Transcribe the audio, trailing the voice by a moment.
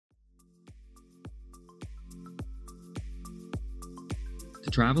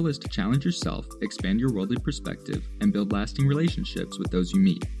travel is to challenge yourself, expand your worldly perspective, and build lasting relationships with those you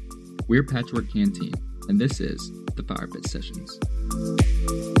meet. We're Patchwork Canteen, and this is the Fire Pit Sessions.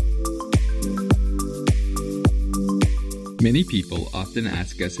 Many people often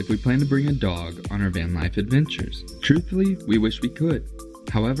ask us if we plan to bring a dog on our van life adventures. Truthfully, we wish we could.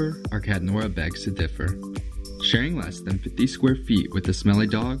 However, our cat Nora begs to differ. Sharing less than 50 square feet with a smelly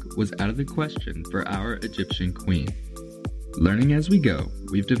dog was out of the question for our Egyptian queen. Learning as we go,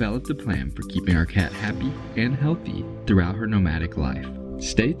 we've developed a plan for keeping our cat happy and healthy throughout her nomadic life.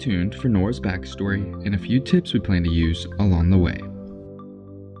 Stay tuned for Nora's backstory and a few tips we plan to use along the way.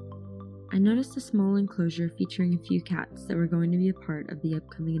 I noticed a small enclosure featuring a few cats that were going to be a part of the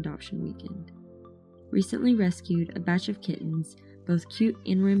upcoming adoption weekend. Recently rescued, a batch of kittens, both cute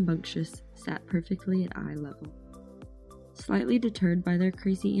and rambunctious, sat perfectly at eye level. Slightly deterred by their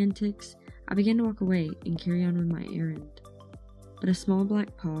crazy antics, I began to walk away and carry on with my errand. But a small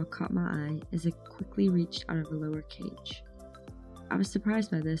black paw caught my eye as it quickly reached out of a lower cage. I was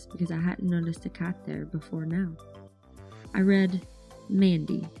surprised by this because I hadn't noticed a cat there before now. I read,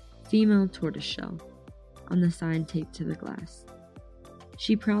 "Mandy, female tortoiseshell," on the sign taped to the glass.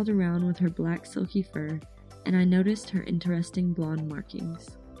 She prowled around with her black silky fur, and I noticed her interesting blonde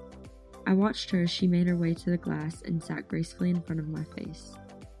markings. I watched her as she made her way to the glass and sat gracefully in front of my face.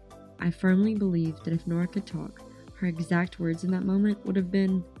 I firmly believed that if Nora could talk, her exact words in that moment would have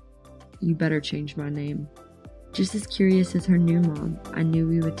been, "You better change my name." Just as curious as her new mom, I knew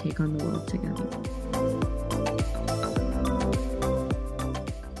we would take on the world together.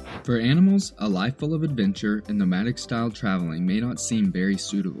 For animals, a life full of adventure and nomadic-style traveling may not seem very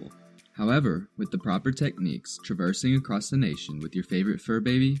suitable. However, with the proper techniques, traversing across the nation with your favorite fur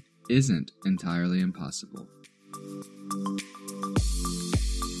baby isn't entirely impossible.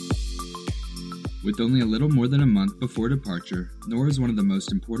 With only a little more than a month before departure, Nora is one of the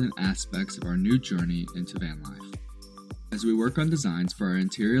most important aspects of our new journey into van life. As we work on designs for our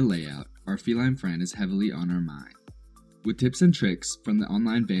interior layout, our feline friend is heavily on our mind. With tips and tricks from the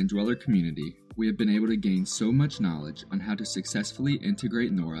online van dweller community, we have been able to gain so much knowledge on how to successfully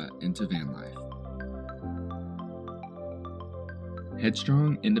integrate Nora into van life.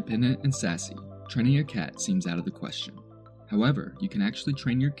 Headstrong, independent, and sassy, training a cat seems out of the question. However, you can actually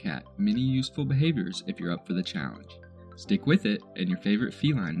train your cat many useful behaviors if you're up for the challenge. Stick with it, and your favorite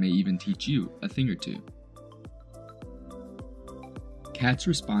feline may even teach you a thing or two. Cats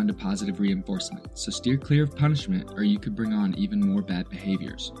respond to positive reinforcement, so steer clear of punishment or you could bring on even more bad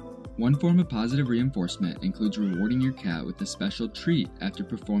behaviors. One form of positive reinforcement includes rewarding your cat with a special treat after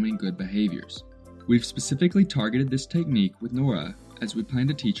performing good behaviors. We've specifically targeted this technique with Nora as we plan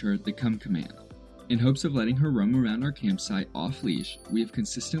to teach her the come command. In hopes of letting her roam around our campsite off-leash, we have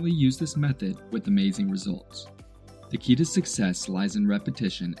consistently used this method with amazing results. The key to success lies in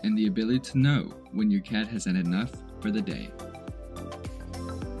repetition and the ability to know when your cat has had enough for the day.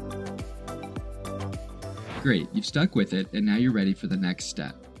 Great, you've stuck with it, and now you're ready for the next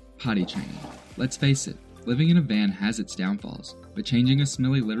step, potty training. Let's face it, living in a van has its downfalls, but changing a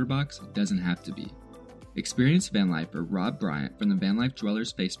smelly litter box doesn't have to be. Experienced van lifer Rob Bryant from the Van Life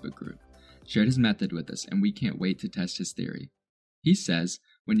Dwellers Facebook group shared his method with us, and we can't wait to test his theory. He says,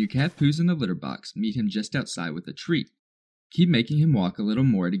 when your cat poos in the litter box, meet him just outside with a treat. Keep making him walk a little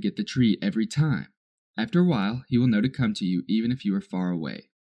more to get the treat every time. After a while, he will know to come to you even if you are far away.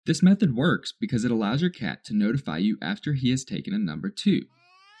 This method works because it allows your cat to notify you after he has taken a number 2.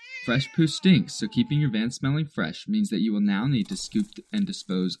 Fresh poo stinks, so keeping your van smelling fresh means that you will now need to scoop and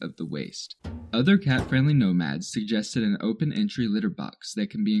dispose of the waste. Other cat-friendly nomads suggested an open-entry litter box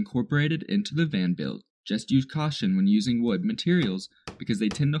that can be incorporated into the van build. Just use caution when using wood materials because they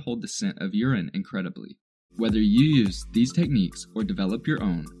tend to hold the scent of urine incredibly. Whether you use these techniques or develop your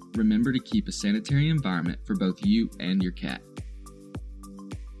own, remember to keep a sanitary environment for both you and your cat.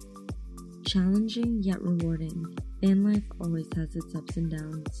 Challenging yet rewarding. Van life always has its ups and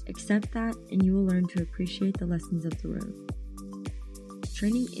downs. Accept that and you will learn to appreciate the lessons of the road.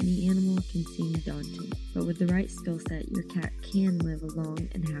 Training any animal can seem daunting, but with the right skill set, your cat can live a long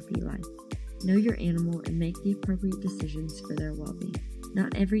and happy life. Know your animal and make the appropriate decisions for their well-being.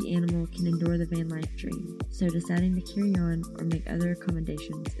 Not every animal can endure the van life dream, so deciding to carry on or make other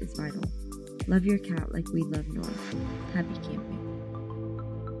accommodations is vital. Love your cat like we love Nora. Happy camping.